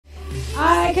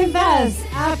I confess,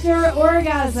 after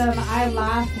orgasm, I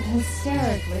laugh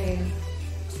hysterically.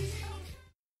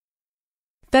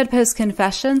 BedPost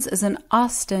Confessions is an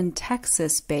Austin,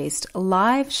 Texas-based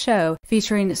live show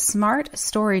featuring smart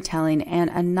storytelling and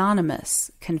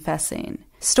anonymous confessing.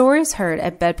 Stories heard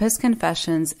at BedPost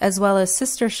Confessions, as well as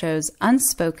sister shows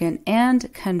Unspoken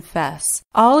and Confess,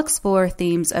 all explore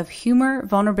themes of humor,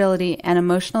 vulnerability, and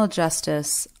emotional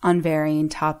justice on varying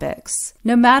topics.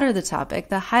 No matter the topic,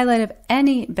 the highlight of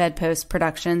any BedPost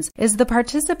productions is the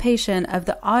participation of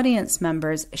the audience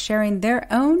members sharing their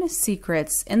own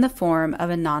secrets in the form of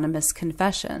anonymous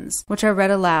confessions, which are read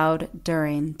aloud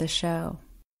during the show.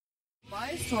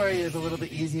 My story is a little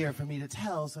bit easier for me to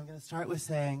tell, so I'm going to start with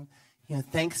saying,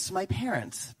 thanks to my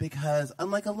parents, because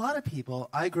unlike a lot of people,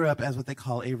 I grew up as what they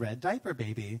call a red diaper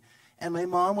baby. And my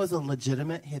mom was a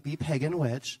legitimate hippie pagan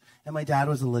witch, and my dad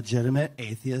was a legitimate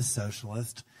atheist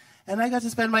socialist. And I got to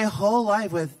spend my whole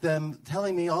life with them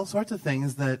telling me all sorts of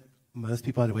things that most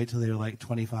people had to wait till they were like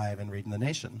 25 and reading The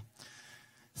Nation.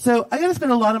 So I got to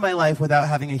spend a lot of my life without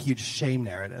having a huge shame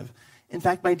narrative. In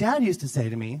fact, my dad used to say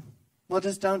to me, well,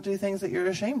 just don't do things that you're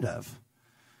ashamed of.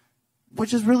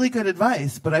 Which is really good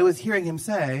advice, but I was hearing him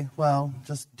say, well,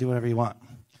 just do whatever you want.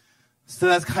 So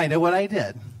that's kind of what I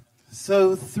did.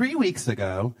 So 3 weeks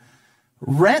ago,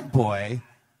 Rent Boy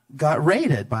got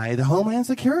raided by the Homeland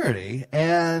Security,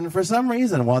 and for some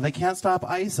reason, while they can't stop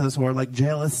ISIS or like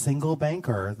jail a single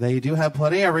banker, they do have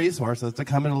plenty of resources to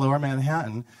come into Lower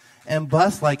Manhattan and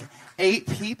bust like 8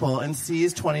 people and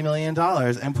seize $20 million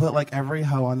and put like every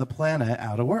hoe on the planet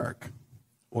out of work,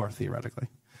 or theoretically.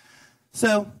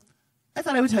 So I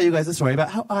thought I would tell you guys a story about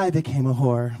how I became a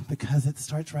whore, because it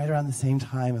starts right around the same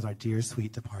time as our dear,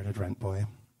 sweet, departed Rent Boy.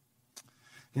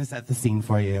 I'm going to set the scene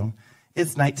for you.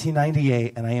 It's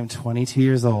 1998, and I am 22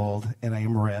 years old, and I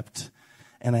am ripped,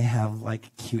 and I have,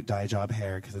 like, cute dye job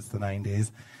hair, because it's the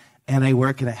 90s, and I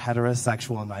work in a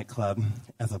heterosexual nightclub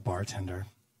as a bartender.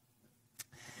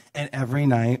 And every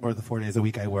night, or the 4 days a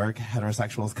week I work,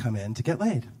 heterosexuals come in to get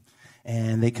laid.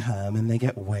 And they come, and they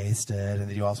get wasted, and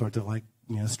they do all sorts of, like,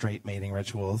 straight mating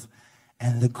rituals.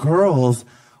 And the girls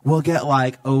will get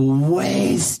like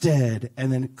wasted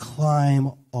and then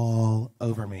climb all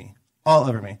over me.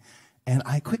 And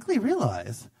I quickly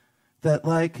realize that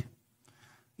like,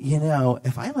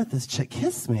 if I let this chick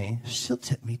kiss me, she'll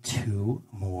tip me $2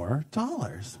 more.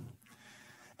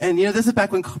 And this is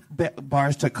back when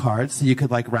bars took cards, so you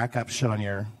could like rack up shit on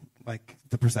your, like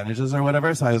the percentages or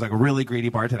whatever. So I was like a really greedy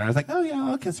bartender. I was like, oh yeah,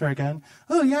 I'll kiss her again.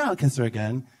 Oh yeah, I'll kiss her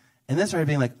again. And then started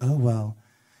being like, oh, well,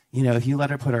 if you let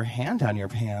her put her hand down your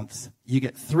pants, you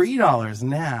get $3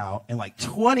 now and like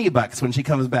 $20 when she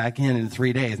comes back in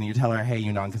 3 days. And you tell her, hey,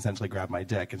 you non-consensually grabbed my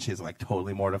dick. And she's like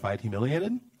totally mortified,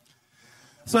 humiliated.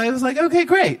 So I was like, okay,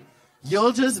 great.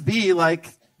 You'll just be like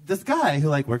this guy who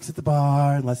like works at the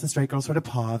bar and lets the straight girls sort of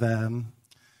paw them.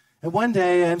 And one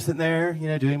day I'm sitting there,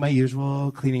 doing my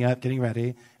usual cleaning up, getting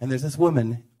ready. And there's this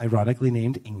woman, ironically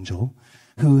named Angel,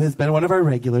 who has been one of our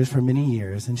regulars for many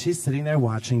years, and she's sitting there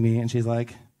watching me, and she's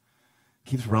like,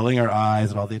 keeps rolling her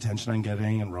eyes at all the attention I'm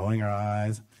getting and rolling her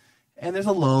eyes. And there's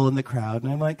a lull in the crowd,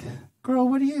 and I'm like, girl,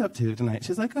 what are you up to tonight?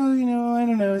 She's like, oh, I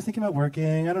don't know. I was thinking about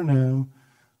working. I don't know.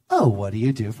 Oh, what do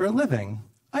you do for a living?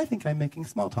 I think I'm making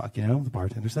small talk, The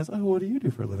bartender says, oh, what do you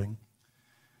do for a living?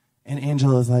 And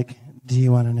Angel is like, do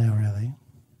you want to know, really?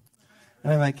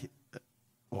 And I'm like,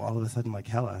 well, all of a sudden, like,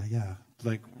 hella, yeah.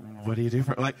 Like, what do you do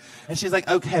for, like, and she's like,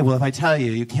 okay, well, if I tell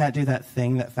you, you can't do that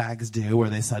thing that fags do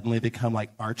where they suddenly become, like,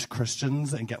 arch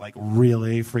Christians and get, like,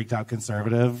 really freaked out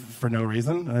conservative for no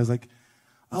reason. And I was like,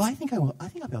 oh, I think I will. I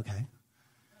think I'll be okay.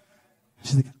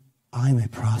 She's like, I'm a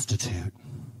prostitute.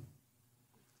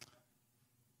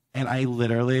 And I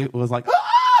literally was like, oh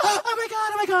my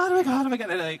God, oh my God, oh my God, oh my God.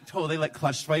 And I totally, like,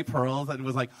 clutched my pearls and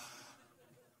was like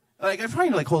I'm trying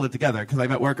to, like, hold it together because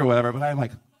I'm at work or whatever, but I'm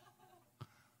like,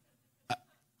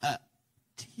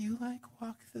 do you like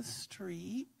walk the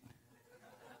street?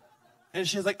 And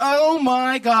she's like, oh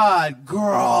my God,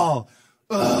 girl.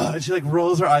 Ugh. And she like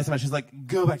rolls her eyes and she's like,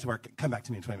 go back to work. Come back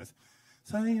to me in 20 minutes.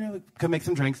 So I, come make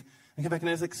some drinks and come back and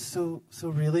I was like, so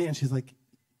really? And she's like,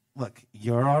 look,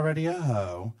 you're already a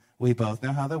hoe. We both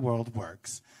know how the world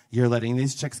works. You're letting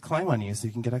these chicks climb on you so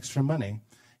you can get extra money.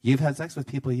 You've had sex with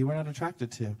people you were not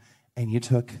attracted to and you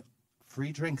took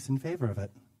free drinks in favor of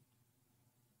it.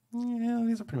 Yeah,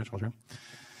 these are pretty much all true.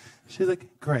 She's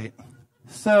like, great.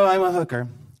 So I'm a hooker,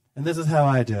 and this is how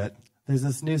I do it. There's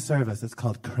this new service. It's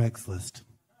called Craigslist.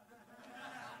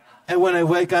 And when I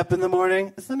wake up in the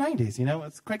morning, it's the 90s,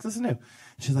 it's Craigslist is new.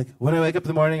 She's like, when I wake up in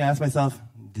the morning, I ask myself,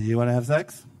 do you want to have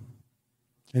sex?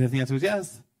 And if the answer was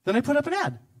yes, then I put up an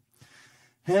ad.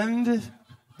 And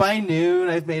by noon,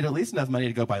 I've made at least enough money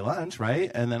to go buy lunch,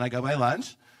 right? And then I go buy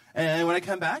lunch. And when I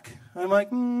come back, I'm like,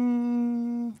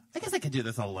 I guess I could do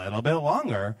this a little bit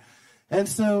longer. And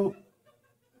so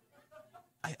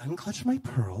I unclutch my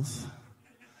pearls.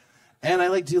 And I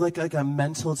like do like a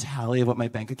mental tally of what my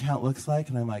bank account looks like.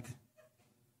 And I'm like,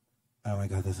 oh my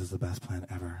God, this is the best plan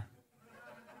ever.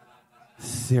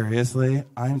 Seriously,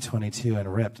 I'm 22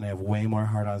 and ripped, and I have way more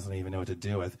hard-ons than I even know what to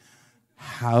do with.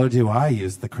 How do I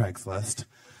use the Craigslist?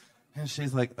 And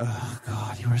she's like, oh,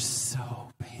 God, you are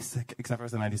so basic. Except for it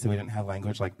was the 90s, so we didn't have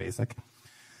language like basic.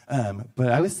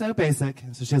 But I was so basic.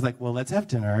 And so she was like, well, let's have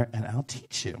dinner, and I'll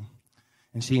teach you.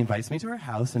 And she invites me to her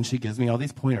house, and she gives me all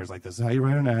these pointers, like, this is how you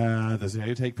write an ad, this is how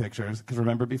you take pictures. Because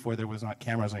remember, before there was not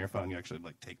cameras on your phone, you actually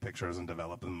like take pictures and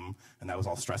develop them, and that was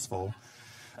all stressful.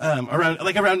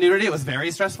 Around nudity, it was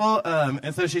very stressful.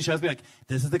 And so she shows me, like,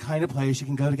 this is the kind of place you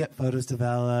can go to get photos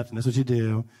developed, and this is what you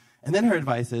do. And then her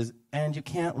advice is, and you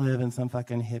can't live in some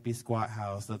fucking hippie squat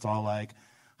house that's all, like,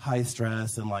 high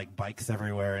stress and, like, bikes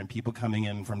everywhere and people coming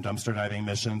in from dumpster diving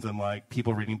missions and, like,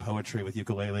 people reading poetry with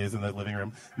ukuleles in the living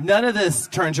room. None of this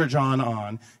turns your John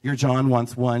on. Your John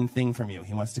wants one thing from you.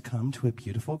 He wants to come to a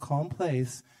beautiful, calm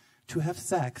place to have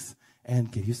sex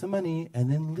and give you some money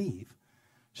and then leave.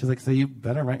 She's like, so you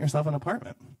better rent yourself an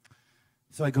apartment.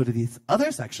 So I go to this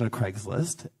other section of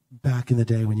Craigslist, back in the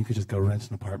day when you could just go rent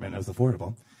an apartment and it was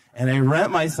affordable. And I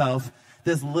rent myself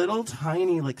this little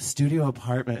tiny like studio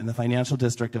apartment in the financial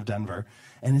district of Denver.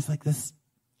 And it's like this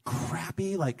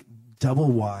crappy, like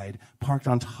double wide, parked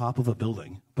on top of a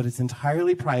building. But it's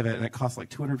entirely private and it costs like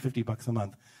 $250 a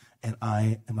month. And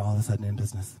I am all of a sudden in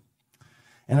business.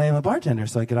 And I am a bartender,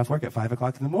 so I get off work at 5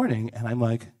 o'clock in the morning. And I'm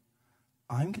like,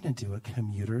 I'm going to do a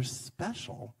commuter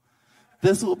special.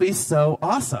 This will be so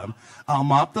awesome. I'll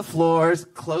mop the floors,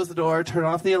 close the door, turn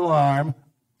off the alarm,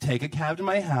 take a cab to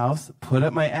my house, put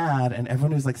up my ad, and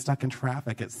everyone who's like stuck in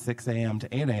traffic at 6 a.m. to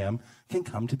 8 a.m. can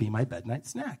come to be my bed night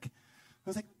snack. I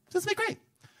was like, this will be great.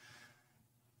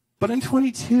 But I'm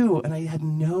 22, and I had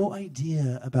no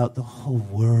idea about the whole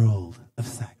world of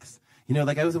sex. You know,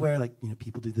 like I was aware, like, you know,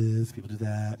 people do this, people do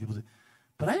that, people do...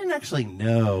 But I didn't actually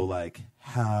know, like,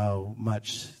 how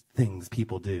much things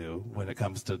people do when it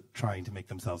comes to trying to make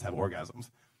themselves have orgasms.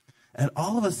 And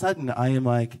all of a sudden, I am,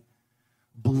 like,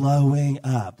 blowing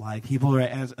up. Like, people are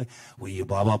asking, like, will you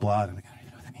blah, blah, blah? And I'm like, I don't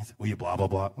even know what that means. Will you blah, blah,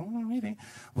 blah? Oh, maybe.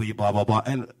 Will you blah, blah, blah?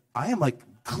 And I am, like,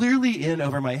 clearly in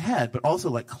over my head, but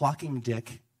also, like, clocking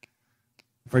dick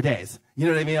for days. You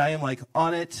know what I mean? I am, like,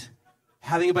 on it,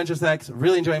 having a bunch of sex,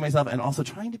 really enjoying myself, and also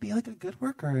trying to be, like, a good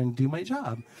worker and do my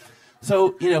job.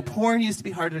 So, you know, porn used to be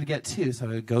harder to get, too. So I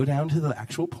would go down to the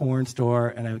actual porn store,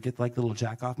 and I would get, like, the little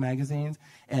jack-off magazines.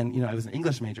 And, you know, I was an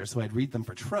English major, so I'd read them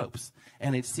for tropes.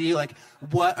 And I'd see, like,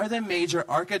 what are the major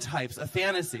archetypes of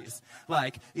fantasies?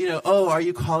 Like, you know, oh, are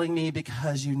you calling me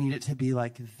because you need it to be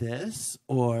like this?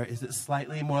 Or is it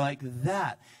slightly more like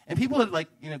that? And people would, like,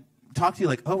 you know, talk to you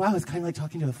like, oh, wow, it's kind of like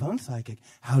talking to a phone psychic.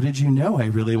 How did you know I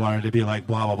really wanted to be like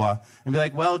blah, blah, blah? And be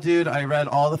like, well, dude, I read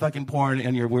all the fucking porn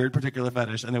in your weird particular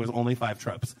fetish, and there was only 5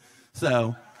 tropes.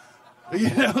 So, you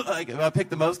know, like, I'll pick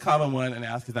the most common one and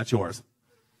ask if that's yours.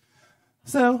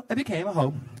 So I became a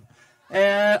hoe.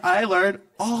 And I learned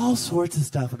all sorts of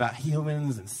stuff about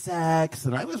humans and sex,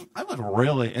 and I was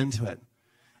really into it.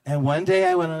 And one day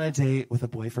I went on a date with a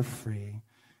boy for free,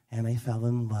 and I fell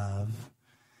in love.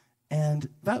 And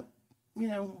about, you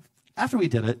know, after we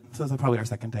did it, so it was probably our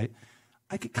second date,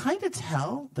 I could kind of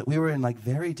tell that we were in, like,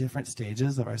 very different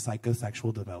stages of our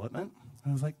psychosexual development.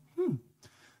 I was like,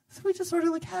 So we just sort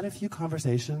of, like, had a few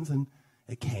conversations, and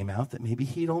it came out that maybe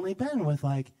he'd only been with,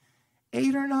 like,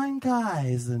 8 or 9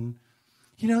 guys, and,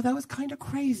 you know, that was kind of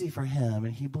crazy for him,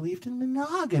 and he believed in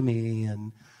monogamy,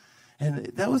 and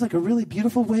that was, like, a really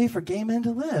beautiful way for gay men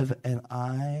to live. And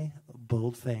I,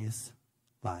 bold-face,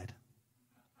 lied.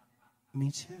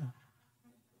 Me too.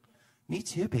 Me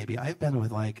too, baby. I've been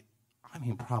with, like, I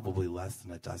mean, probably less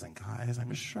than a dozen guys,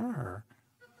 I'm sure.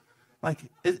 Like,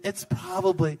 it's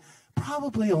probably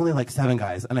only like 7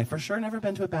 guys. And I for sure never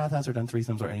been to a bathhouse or done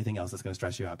threesomes or anything else that's going to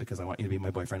stress you out because I want you to be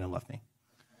my boyfriend and love me.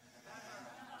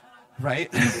 Right?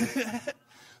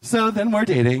 So then we're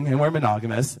dating and we're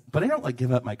monogamous, but I don't, like,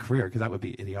 give up my career because that would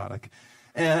be idiotic.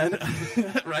 And,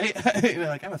 right? You know,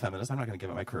 like, I'm a feminist. I'm not going to give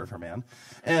up my career for a man.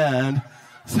 And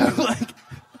so, like,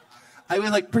 I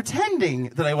was, like, pretending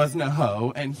that I wasn't a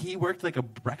hoe, and he worked, like, a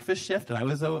breakfast shift, and I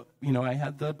was, I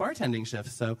had the bartending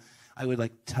shift. So I would,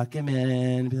 like, tuck him in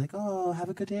and be like, oh, have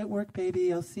a good day at work,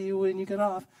 baby. I'll see you when you get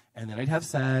off. And then I'd have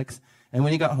sex. And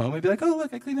when he got home, I'd be like, oh,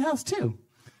 look, I cleaned the house, too.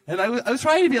 And I was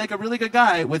trying to be, like, a really good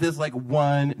guy with this, like,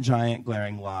 one giant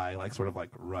glaring lie, like, sort of,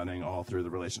 like, running all through the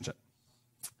relationship.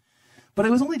 But I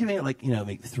was only doing it like,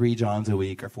 maybe 3 Johns a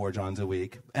week or 4 Johns a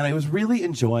week. And I was really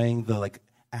enjoying the like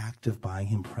act of buying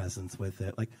him presents with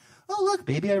it. Like, oh, look,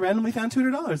 baby, I randomly found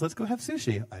 $200. Let's go have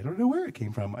sushi. I don't know where it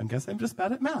came from. I guess I'm just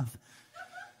bad at math.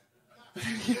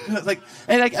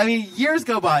 Years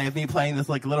go by of me playing this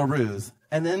like little ruse.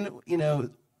 And then,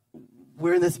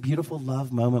 we're in this beautiful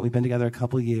love moment. We've been together a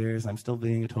couple years. I'm still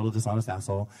being a total dishonest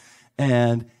asshole.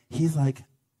 And he's like,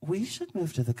 we should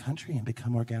move to the country and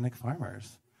become organic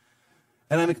farmers.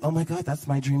 And I'm like, oh my God, that's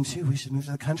my dream too. We should move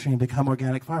to the country and become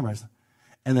organic farmers.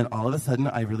 And then all of a sudden,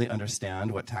 I really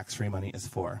understand what tax-free money is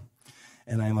for.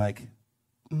 And I'm like,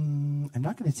 I'm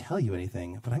not going to tell you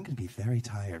anything, but I'm going to be very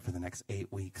tired for the next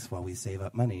 8 weeks while we save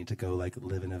up money to go like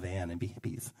live in a van and be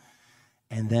hippies.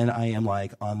 And then I am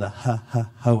like on the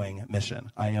hoeing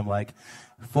mission. I am like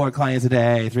 4 clients a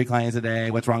day, 3 clients a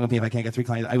day. What's wrong with me if I can't get 3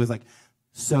 clients? I was like,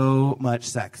 so much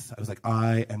sex. I was like,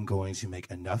 I am going to make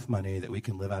enough money that we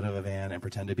can live out of a van and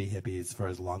pretend to be hippies for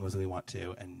as long as we want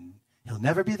to. And he'll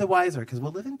never be the wiser because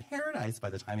we'll live in paradise by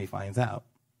the time he finds out.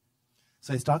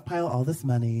 So I stockpile all this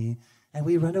money and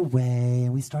we run away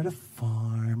and we start a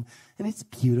farm and it's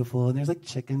beautiful. And there's like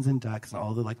chickens and ducks and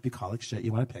all the like bucolic shit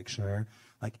you want to picture.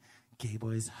 Like gay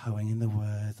boys hoeing in the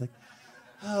woods. Like,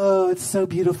 oh, it's so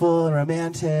beautiful and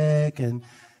romantic. And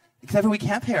except for we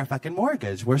can't pay our fucking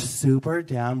mortgage. We're super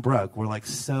damn broke. We're like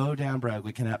so damn broke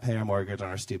we cannot pay our mortgage on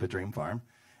our stupid dream farm.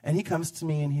 And he comes to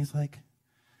me and he's like,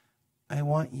 I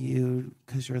want you,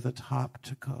 because you're the top,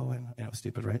 to go and,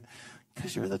 stupid, right?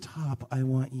 Because you're the top, I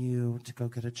want you to go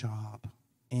get a job.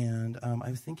 And I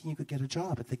was thinking you could get a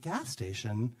job at the gas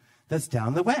station that's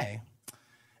down the way.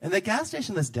 And the gas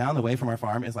station that's down the way from our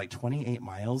farm is like 28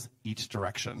 miles each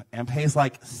direction and pays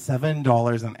like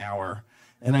 $7 an hour.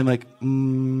 And I'm like,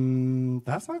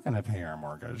 that's not going to pay our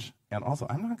mortgage. And also,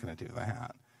 I'm not going to do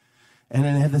that. And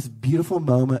then I had this beautiful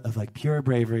moment of like pure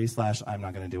bravery / I'm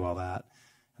not going to do all that.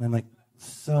 And I'm like,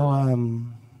 so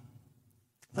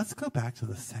let's go back to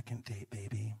the second date,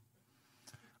 baby.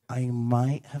 I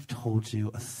might have told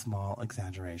you a small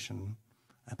exaggeration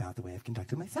about the way I've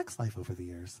conducted my sex life over the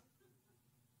years.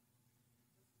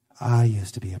 I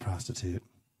used to be a prostitute.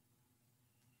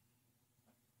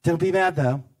 Don't be mad,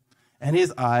 though. And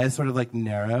his eyes sort of like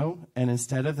narrow, and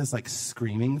instead of this like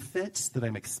screaming fit that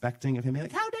I'm expecting of him, he's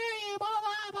like, how dare you, blah,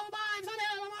 blah, blah, blah,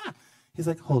 blah, blah. He's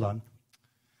like, hold on.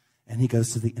 And he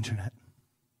goes to the internet.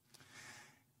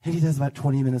 And he does about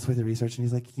 20 minutes worth of research, and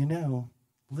he's like,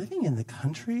 living in the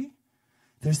country,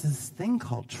 there's this thing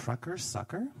called trucker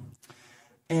sucker.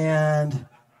 And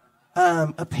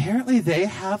apparently they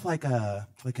have like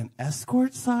an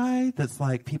escort side that's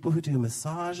like people who do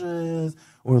massages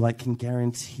or like can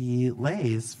guarantee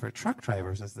lays for truck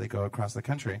drivers as they go across the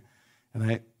country. And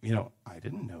I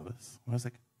didn't know this. I was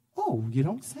like, oh, you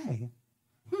don't say.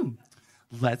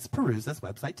 Let's peruse this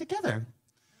website together.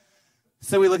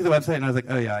 So we look at the website and I was like,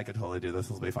 oh yeah, I could totally do this.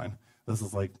 This will be fine. This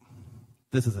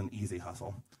is an easy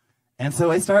hustle. And so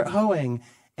I start hoeing.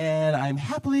 And I'm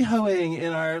happily hoeing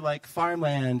in our like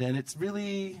farmland, and it's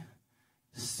really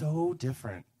so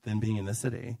different than being in the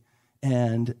city.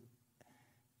 And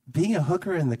being a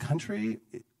hooker in the country,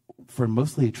 for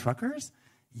mostly truckers,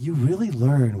 you really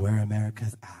learn where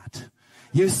America's at.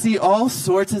 You see all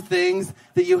sorts of things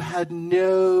that you had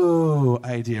no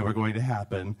idea were going to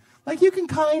happen. Like you can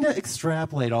kind of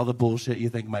extrapolate all the bullshit you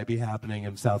think might be happening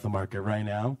in South of Market right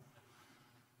now.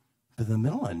 But in the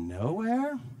middle of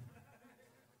nowhere,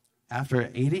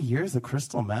 after 80 years of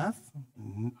crystal meth,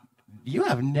 you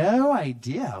have no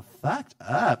idea how fucked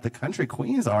up the country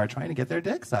queens are trying to get their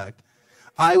dick sucked.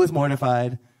 I was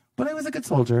mortified, but I was a good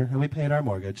soldier, and we paid our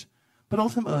mortgage. But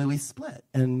ultimately, we split,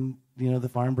 and the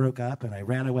farm broke up, and I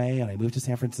ran away, and I moved to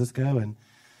San Francisco, and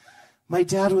my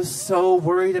dad was so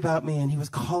worried about me, and he was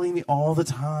calling me all the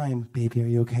time, baby, are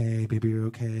you okay? Baby, you're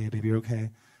okay? Baby, you're okay?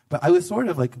 But I was sort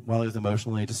of like, while I was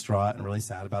emotionally distraught and really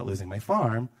sad about losing my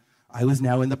farm, I was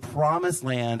now in the promised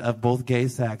land of both gay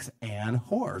sex and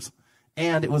whores.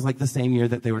 And it was like the same year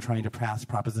that they were trying to pass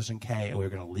Proposition K and we were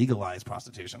going to legalize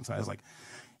prostitution. So I was like,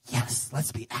 yes,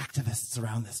 let's be activists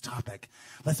around this topic.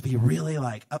 Let's be really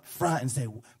like up front and say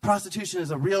prostitution is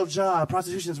a real job.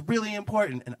 Prostitution is really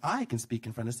important. And I can speak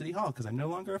in front of City Hall because I'm no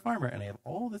longer a farmer and I have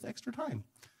all this extra time.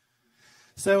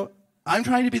 So I'm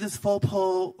trying to be this full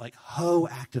pull, like, hoe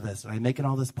activist, and I'm making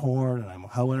all this porn, and I'm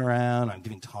hoeing around, I'm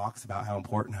giving talks about how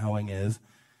important hoeing is,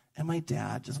 and my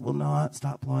dad just will not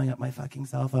stop blowing up my fucking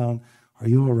cell phone. Are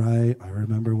you all right? I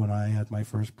remember when I had my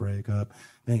first breakup.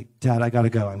 Hey, Dad, I gotta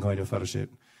go. I'm going to a photo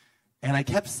shoot. And I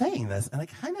kept saying this, and I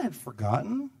kind of had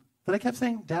forgotten, but I kept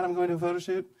saying, Dad, I'm going to a photo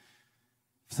shoot.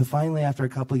 So finally, after a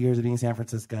couple of years of being in San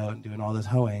Francisco and doing all this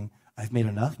hoeing, I've made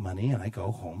enough money and I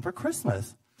go home for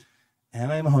Christmas.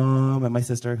 And I'm home, and my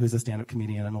sister, who's a stand-up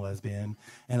comedian and a lesbian,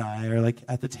 and I are like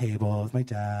at the table with my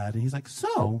dad, and he's like,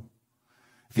 so,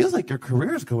 feels like your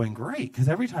career's going great, because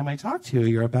every time I talk to you,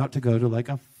 you're about to go to like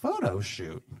a photo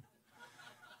shoot.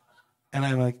 And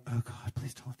I'm like, oh God,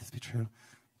 please don't let this be true.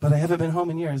 But I haven't been home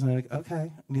in years, and I'm like,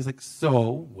 okay. And he's like,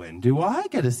 so, when do I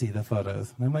get to see the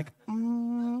photos? And I'm like,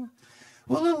 well,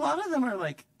 a lot of them are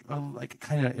like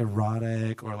kind of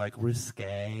erotic or like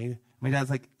risque. My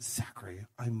dad's like, Zachary,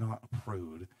 I'm not a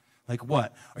prude. Like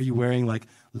what? Are you wearing like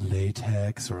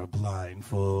latex or a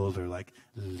blindfold or like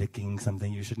licking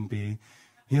something you shouldn't be?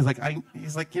 He's like, I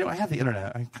have the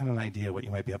internet. I kind of an idea what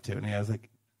you might be up to. And I was like,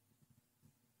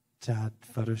 Dad,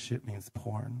 photo shoot means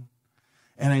porn.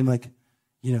 And I'm like,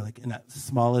 like in that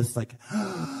smallest, like,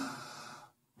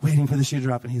 waiting for the shoe to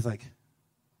drop. And he's like,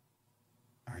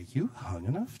 are you hung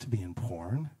enough to be in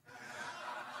porn?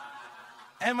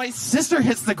 And my sister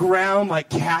hits the ground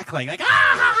like cackling, like,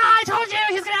 I told you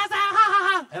he's gonna ask that, ha ha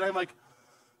ha. And I'm like,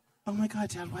 oh my God,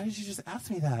 Dad, why did you just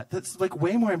ask me that? That's like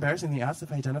way more embarrassing than you asked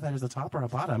if I identified as a top or a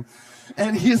bottom.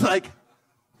 And he's like,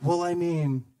 well, I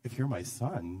mean, if you're my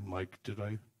son, like,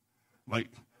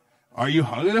 are you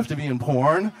hung enough to be in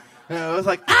porn? And I was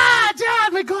like,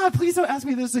 Dad, my God, please don't ask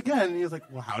me this again. And he was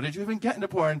like, well, how did you even get into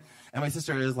porn? And my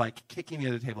sister is like kicking me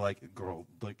at the table like, girl,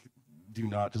 like, do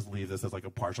not just leave this as like a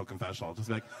partial confessional. Just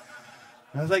like,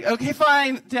 I was like, okay,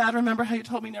 fine. Dad, remember how you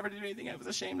told me never to do anything I was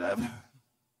ashamed of? I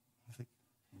was like,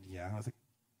 yeah. I was like,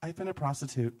 I've been a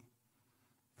prostitute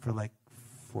for like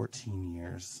 14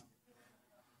 years.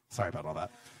 Sorry about all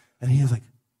that. And he was like,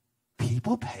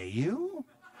 people pay you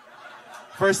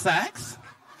for sex?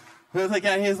 I was like,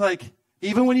 yeah. And he was like,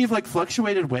 even when you've like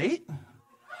fluctuated weight?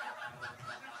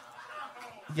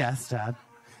 Yes, Dad.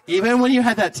 Even when you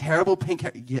had that terrible pink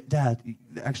hair, yeah, Dad,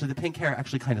 actually the pink hair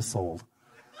actually kind of sold.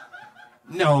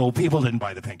 No, people didn't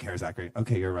buy the pink hair, Zachary.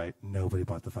 Okay, you're right. Nobody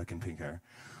bought the fucking pink hair.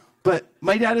 But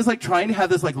my dad is like trying to have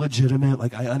this like legitimate,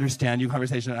 like I understand you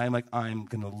conversation, and I'm like, I'm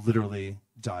gonna literally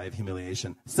die of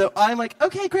humiliation. So I'm like,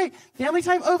 okay, great, family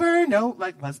time over. No,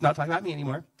 like let's not talk about me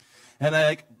anymore. And I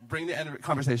like bring the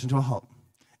conversation to a halt.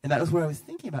 And that was where I was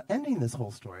thinking about ending this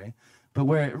whole story. But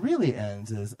where it really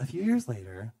ends is a few years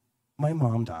later, my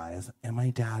mom dies, and my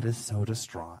dad is so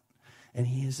distraught. And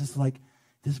he is just like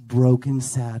this broken,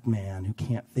 sad man who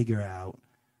can't figure out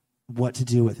what to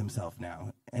do with himself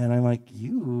now. And I'm like,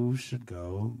 you should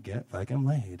go get fucking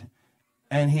laid.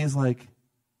 And he's like,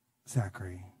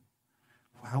 Zachary,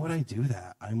 how would I do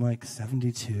that? I'm like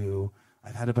 72.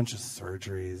 I've had a bunch of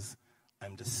surgeries.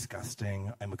 I'm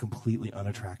disgusting. I'm a completely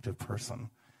unattractive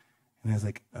person. And I was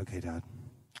like, okay, Dad.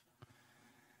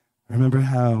 Remember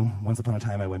how once upon a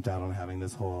time I went out on having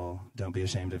this whole don't be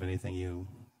ashamed of anything you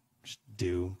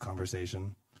do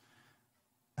conversation?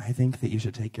 I think that you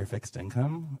should take your fixed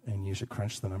income and you should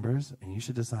crunch the numbers and you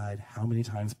should decide how many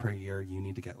times per year you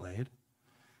need to get laid.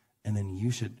 And then you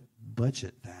should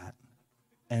budget that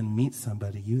and meet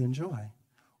somebody you enjoy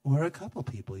or a couple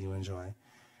people you enjoy.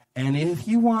 And if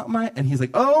you want and he's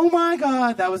like, oh my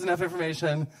God, that was enough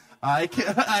information. I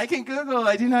can Google.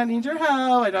 I do not need your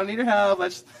help. I don't need your help.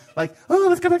 Let's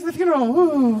let's go back to the funeral.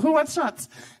 Ooh, who wants shots?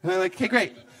 And I'm like, okay,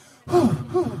 great.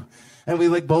 And we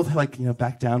like both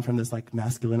back down from this like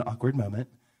masculine awkward moment.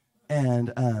 And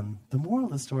the moral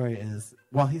of the story is,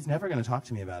 while he's never going to talk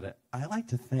to me about it, I like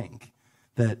to think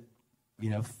that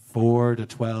 4 to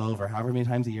 12 or however many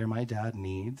times a year my dad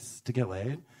needs to get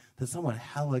laid, that someone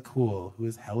hella cool who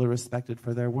is hella respected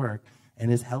for their work and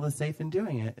is hella safe in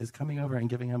doing it is coming over and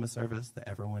giving him a service that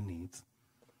everyone needs.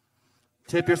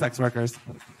 Tip your sex workers.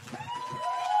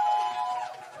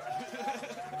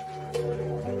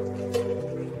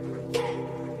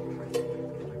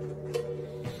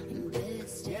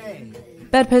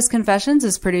 BedPost Confessions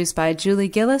is produced by Julie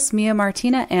Gillis, Mia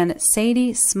Martina, and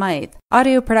Sadie Smythe.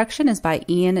 Audio production is by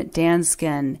Ian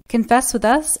Danskin. Confess with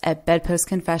us at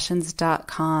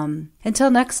bedpostconfessions.com.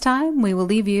 Until next time, we will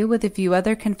leave you with a few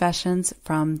other confessions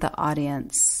from the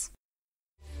audience.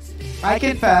 I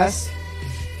confess,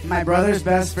 my brother's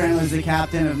best friend was the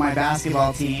captain of my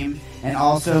basketball team and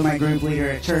also my group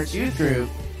leader at church youth group.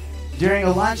 During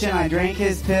a luncheon, I drank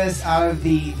his piss out of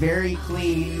the very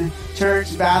clean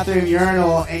church bathroom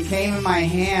urinal and came in my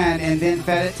hand and then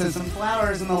fed it to some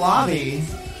flowers in the lobby.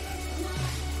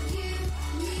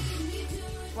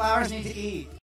 Flowers need to eat.